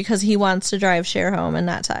argument because he wants to drive Cher home and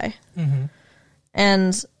not Ty. Mm-hmm.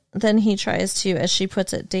 And then he tries to, as she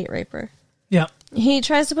puts it, date rape her. Yeah. He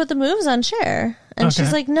tries to put the moves on Cher. And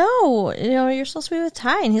she's like, no, you're supposed to be with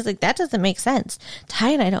Ty. And he's like, that doesn't make sense. Ty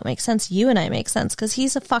and I don't make sense. You and I make sense because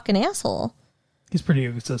he's a fucking asshole. He's pretty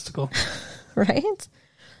egotistical. Right?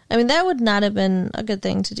 I mean, that would not have been a good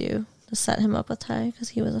thing to do, to set him up with Ty, because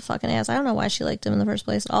he was a fucking ass. I don't know why she liked him in the first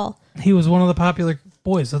place at all. He was one of the popular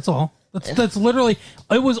boys, that's all. That's literally,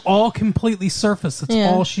 it was all completely surface.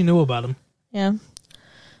 That's all she knew about him. Yeah.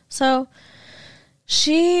 So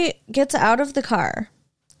she gets out of the car,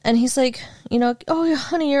 and he's like, oh,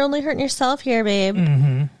 honey, you're only hurting yourself here, babe.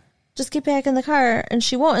 Mm-hmm. Just get back in the car. And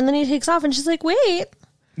she won't. And then he takes off, and she's like, wait.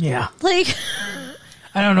 Yeah. Like,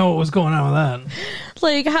 I don't know what was going on with that.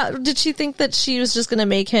 Like, how did she think that she was just going to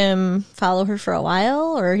make him follow her for a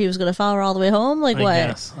while, or he was going to follow her all the way home? Like, what?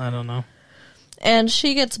 Yes, I don't know. And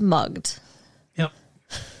she gets mugged. Yep.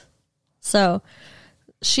 So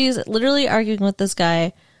she's literally arguing with this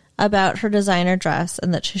guy about her designer dress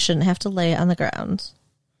and that she shouldn't have to lay on the ground.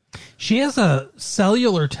 She has a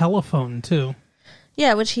cellular telephone, too.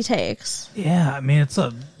 Yeah, which he takes. Yeah, I mean, it's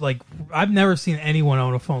I've never seen anyone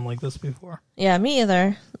own a phone like this before. Yeah, me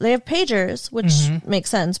either. They have pagers, which makes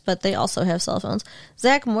sense, but they also have cell phones.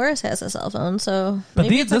 Zach Morris has a cell phone, so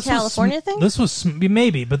maybe it's a California thing? This was,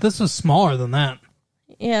 maybe, but this was smaller than that.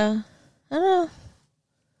 Yeah, I don't know.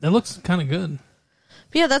 It looks kind of good.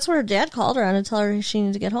 But yeah, that's where her dad called her on to tell her she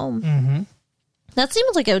needed to get home. Mm-hmm. That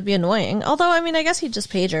seems like it would be annoying. Although, I mean, I guess he'd just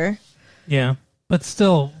page her. Yeah, but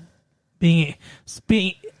still, being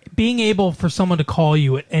able for someone to call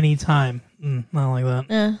you at any time, not like that.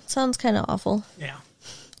 Yeah, sounds kind of awful. Yeah.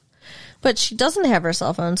 But she doesn't have her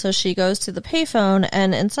cell phone, so she goes to the payphone,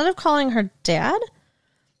 and instead of calling her dad,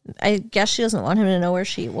 I guess she doesn't want him to know where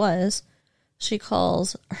she was, she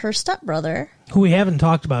calls her stepbrother. Who we haven't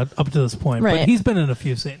talked about up to this point, right. But he's been in a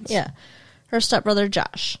few scenes. Yeah. Her stepbrother,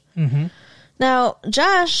 Josh. Mm-hmm. Now,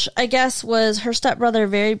 Josh, I guess, was her stepbrother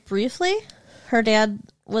very briefly. Her dad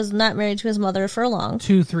was not married to his mother for long.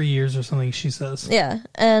 2-3 years or something, she says. Yeah.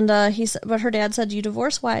 And but her dad said, you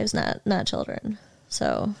divorce wives, not children.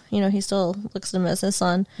 So, he still looks at him as his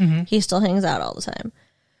son. Mm-hmm. He still hangs out all the time.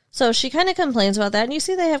 So she kind of complains about that. And you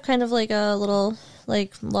see they have kind of like a little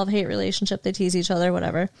love-hate relationship. They tease each other,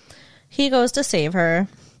 whatever. He goes to save her.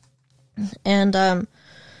 And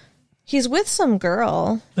he's with some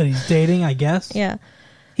girl. That he's dating, I guess? Yeah.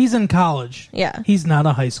 He's in college. Yeah. He's not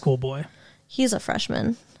a high school boy. He's a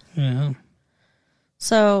freshman. Yeah.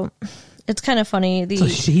 So it's kind of funny. So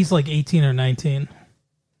he's like 18 or 19.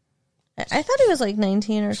 I thought he was like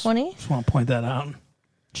 19 or 20. Just want to point that out.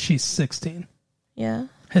 She's 16. Yeah.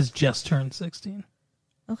 Has just turned 16.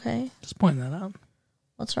 Okay. Just pointing that out.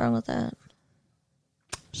 What's wrong with that?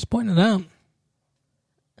 Just pointing it out.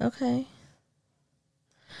 Okay.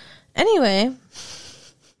 Anyway,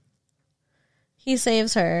 he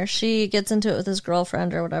saves her. She gets into it with his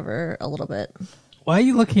girlfriend or whatever a little bit. Why are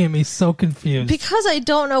you looking at me so confused? Because I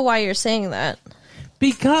don't know why you're saying that.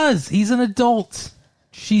 Because he's an adult.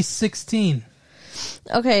 She's 16.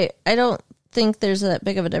 Okay, I don't think there's that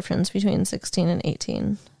big of a difference between 16 and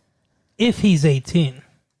 18. If he's 18.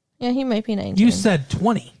 Yeah, he might be 19. You said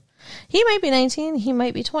 20. He might be 19. He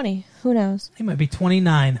might be 20. Who knows? He might be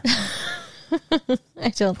 29. I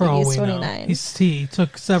don't think he's 29. He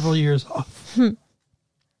took several years off.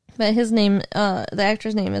 But his name, the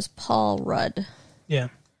actor's name is Paul Rudd. Yeah.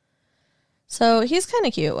 So he's kind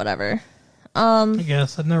of cute, whatever. I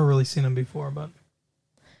guess. I've never really seen him before, but...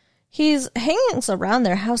 He's hanging around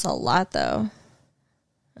their house a lot, though.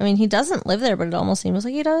 I mean, he doesn't live there, but it almost seems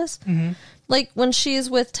like he does. Mm-hmm. Like, when she's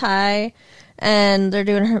with Ty and they're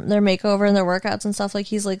doing their makeover and their workouts and stuff, like,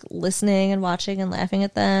 he's, like, listening and watching and laughing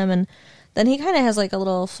at them. And then he kind of has, like, a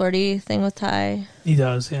little flirty thing with Ty. He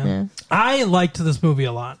does, yeah. I liked this movie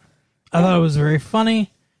a lot. I thought it was very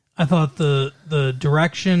funny. I thought the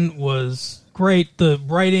direction was great. The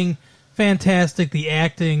writing, fantastic. The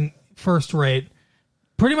acting, first rate.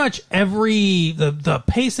 Pretty much the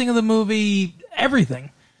pacing of the movie,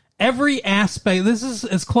 everything. Every aspect. This is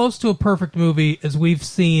as close to a perfect movie as we've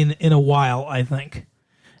seen in a while, I think.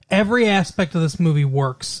 Every aspect of this movie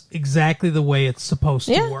works exactly the way it's supposed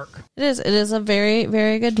to work. It is. It is a very,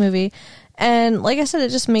 very good movie. And like I said, it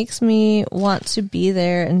just makes me want to be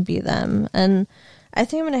there and be them. And I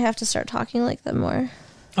think I'm going to have to start talking like them more.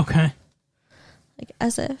 Okay. Like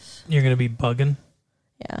as if. You're going to be bugging?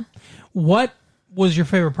 Yeah. What was your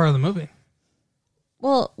favorite part of the movie?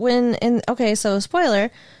 Well, so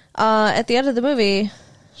spoiler, at the end of the movie,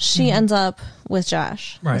 she ends up with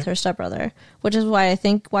Josh, with her stepbrother, which is why I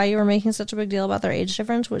think why you were making such a big deal about their age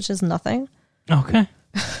difference, which is nothing. Okay.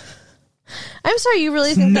 I'm sorry, you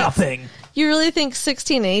really think nothing? You really think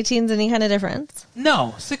 16 and 18 is any kind of difference?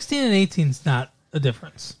 No, 16 and 18 is not a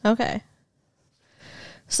difference. Okay.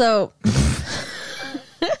 So.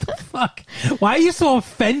 Fuck. Why are you so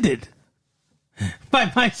offended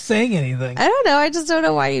by my saying anything? I don't know. I just don't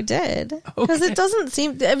know why you did. Because it doesn't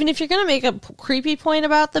seem... I mean, if you're going to make a creepy point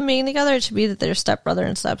about them being together, it should be that they're stepbrother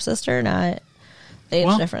and stepsister, not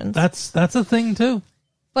age difference. That's a thing, too.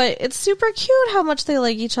 But it's super cute how much they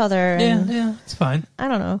like each other. And yeah, it's fine. I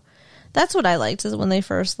don't know. That's what I liked, is when they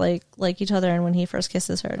first like each other and when he first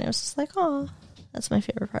kisses her. And it was just like, oh, that's my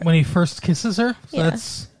favorite part. When he first kisses her? So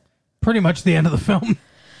that's pretty much the end of the film.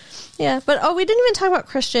 Yeah, but we didn't even talk about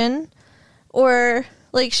Christian. Or,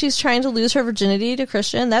 like, she's trying to lose her virginity to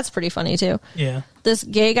Christian. That's pretty funny, too. Yeah. This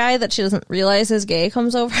gay guy that she doesn't realize is gay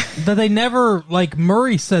comes over. That they never, like,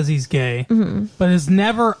 Murray says he's gay, but has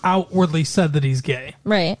never outwardly said that he's gay.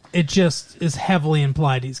 Right. It just is heavily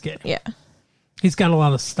implied he's gay. Yeah. He's got a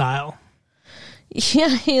lot of style.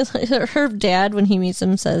 Yeah, her dad, when he meets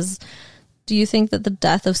him, says, do you think that the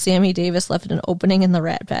death of Sammy Davis left an opening in the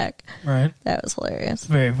Rat Pack? Right. That was hilarious. It's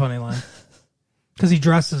a very funny line. Because he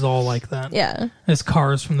dresses all like that. Yeah. His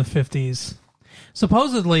car's from the 50s.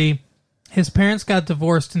 Supposedly, his parents got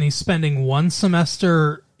divorced and he's spending one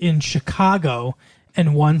semester in Chicago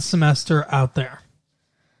and one semester out there.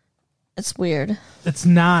 It's weird. It's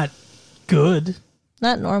not good.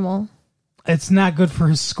 Not normal. It's not good for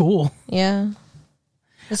his school. Yeah.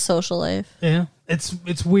 His social life. Yeah.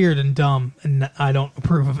 It's weird and dumb, and I don't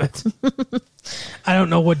approve of it. I don't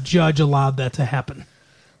know what judge allowed that to happen.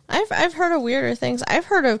 I've heard of weirder things. I've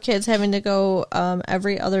heard of kids having to go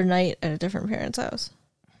every other night at a different parent's house.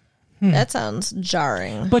 That sounds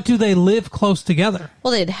jarring. But do they live close together?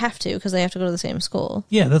 Well, they'd have to because they have to go to the same school.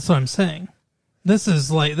 Yeah, that's what I'm saying. This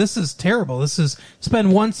is terrible. This is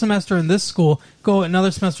spend one semester in this school, go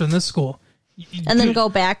another semester in this school. And then go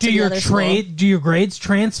back to the other school. Do your grades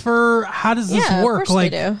transfer? How does this work? Of course they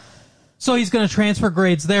do. So he's going to transfer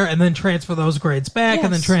grades there and then transfer those grades back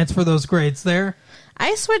and then transfer those grades there?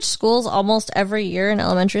 I switch schools almost every year in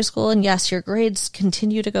elementary school, and yes, your grades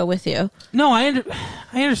continue to go with you. No, I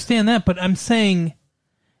understand that, but I'm saying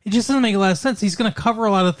it just doesn't make a lot of sense. He's going to cover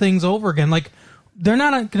a lot of things over again. Like, they're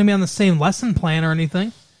not going to be on the same lesson plan or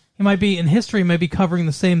anything. He might be, in history, might be covering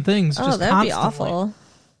the same things just that'd constantly. Be awful.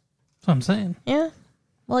 That's what I'm saying. Yeah.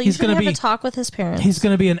 Well, he's going to have to talk with his parents. He's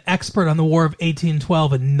going to be an expert on the War of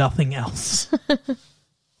 1812 and nothing else.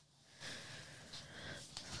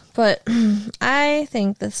 But I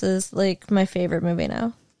think this is like my favorite movie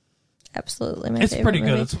now. Absolutely my favorite. It's pretty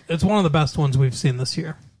good. It's one of the best ones we've seen this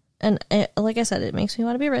year. And like I said, it makes me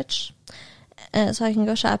want to be rich. So I can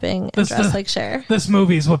go shopping and dress like Cher. This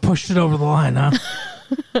movie is what pushed it over the line, huh?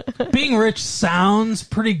 Being rich sounds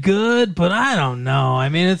pretty good, but I don't know. I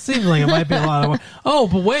mean, it seems like it might be a lot of work. Oh,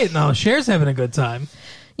 but wait, no, Cher's having a good time.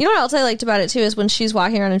 You know what else I liked about it, too, is when she's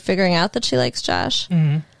walking around and figuring out that she likes Josh.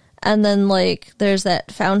 Mm-hmm. And then, like, there's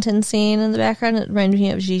that fountain scene in the background. It reminded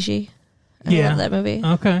me of Gigi. I love that movie.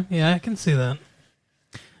 Okay, yeah, I can see that.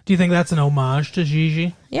 Do you think that's an homage to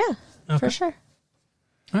Gigi? Yeah, for sure.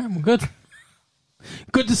 All right, well, good.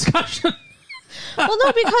 Good discussion. Well,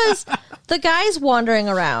 no, because the guy's wandering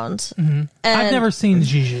around. Mm-hmm. I've never seen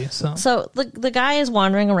Gigi, so. So the guy is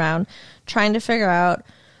wandering around trying to figure out,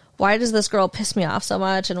 why does this girl piss me off so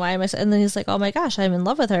much, and why am I? And then he's like, "Oh my gosh, I'm in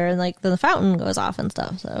love with her," and like then the fountain goes off and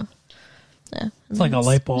stuff. So, yeah, it's like a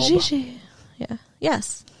light bulb. Gigi, yeah,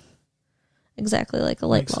 yes, exactly like a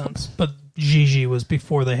light bulb. Makes sense. But Gigi was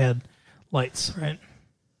before they had lights, right?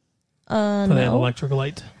 No, they had electric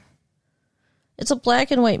light. It's a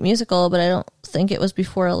black and white musical, but I don't think it was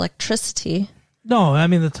before electricity. No, I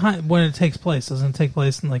mean the time when it takes place doesn't it take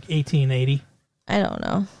place in like 1880. I don't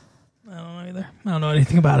know. I don't know either. I don't know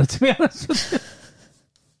anything about it, to be honest with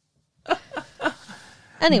you.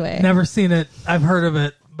 Anyway. Never seen it. I've heard of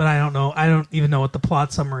it, but I don't know. I don't even know what the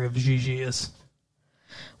plot summary of Gigi is.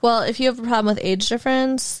 Well, if you have a problem with age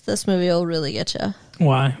difference, this movie will really get you.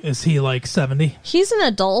 Why? Is he like 70? He's an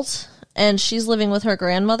adult, and she's living with her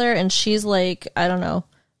grandmother, and she's like, I don't know,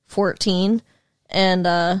 14.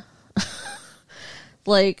 And,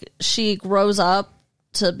 like, she grows up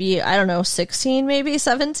to be, I don't know, 16, maybe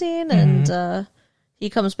 17, and he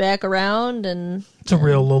comes back around, and it's a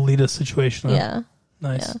real Lolita situation. Huh? Yeah.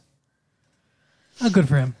 Nice. Yeah. Oh, good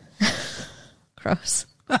for him. Gross.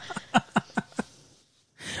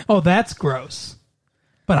 Oh, that's gross.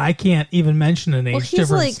 But I can't even mention an age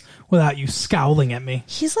difference without you scowling at me.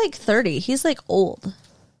 He's like 30. He's like old.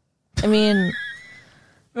 I mean,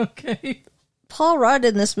 okay. Paul Rudd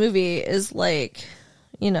in this movie is like,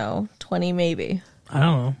 20 maybe. I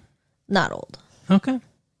don't know. Not old. Okay.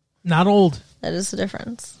 Not old. That is the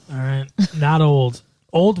difference. All right. Not old.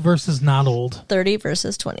 Old versus not old. 30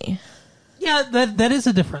 versus 20. Yeah, that is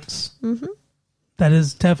a difference. Mm-hmm. That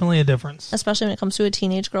is definitely a difference. Especially when it comes to a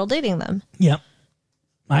teenage girl dating them. Yep.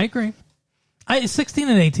 I agree. 16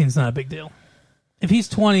 and 18 is not a big deal. If he's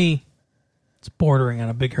 20, it's bordering on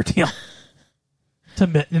a bigger deal.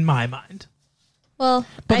 In my mind. Well,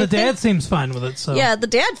 but the dad seems fine with it. So yeah, the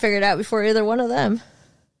dad figured out before either one of them.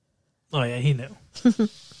 Oh yeah, he knew.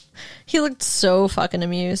 He looked so fucking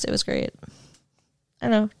amused. It was great. I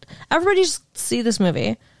don't know. Everybody just see this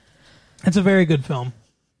movie. It's a very good film.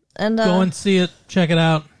 And go and see it. Check it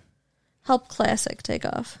out. Help Classic take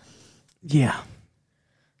off. Yeah.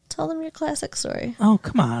 Tell them your classic story. Oh,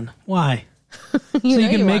 come on. Why? You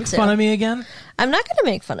can make fun of me again? I'm not going to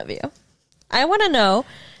make fun of you. I want to know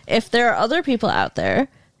if there are other people out there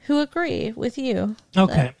who agree with you.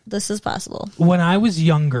 Okay. That this is possible. When I was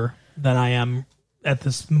younger than I am at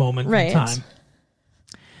this moment in time,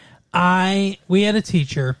 we had a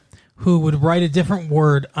teacher who would write a different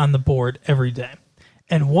word on the board every day.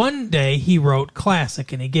 And one day he wrote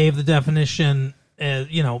classic, and he gave the definition,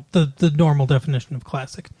 the normal definition of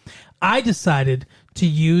classic. I decided to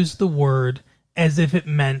use the word as if it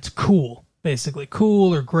meant cool, basically.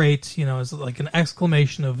 Cool or great, as like an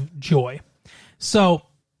exclamation of joy. So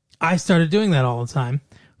I started doing that all the time.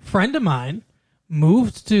 Friend of mine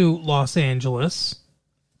moved to Los Angeles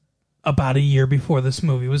about a year before this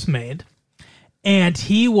movie was made. And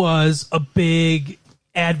he was a big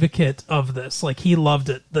advocate of this. Like, he loved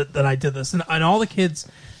it that I did this. And all the kids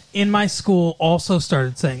in my school also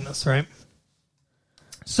started saying this, right?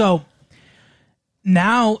 So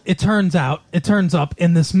now it turns up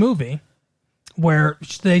in this movie where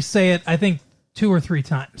they say it, I think, 2 or 3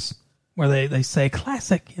 times, where they say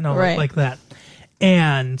classic, right. like that.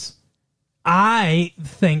 And I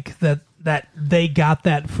think that they got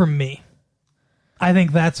that from me. I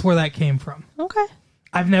think that's where that came from. Okay.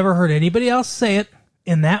 I've never heard anybody else say it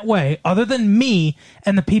in that way other than me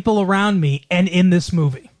and the people around me and in this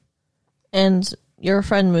movie. And your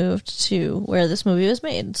friend moved to where this movie was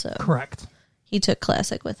made, so correct. He took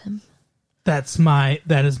classic with him. That is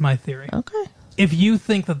my theory. Okay. If you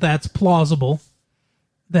think that that's plausible,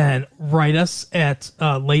 then write us at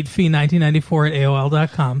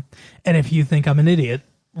latefee1994@AOL.com. And if you think I'm an idiot,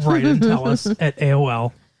 write and tell us at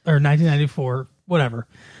AOL or 1994, whatever.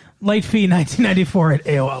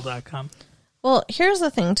 Latefee1994@AOL.com. Well, here's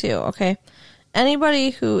the thing, too, okay?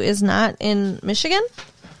 Anybody who is not in Michigan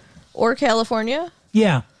or California,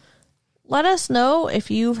 let us know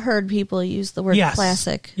if you've heard people use the word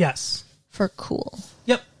classic for cool.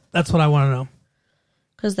 Yep, that's what I want to know.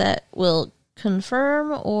 Because that will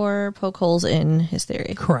confirm or poke holes in his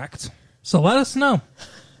theory. Correct. So let us know.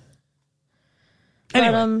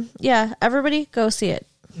 Anyway. But, yeah, everybody go see it.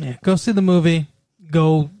 Yeah, go see the movie.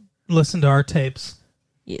 Go listen to our tapes.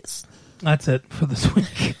 Yes. That's it for this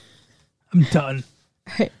week. I'm done.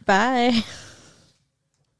 All right, bye.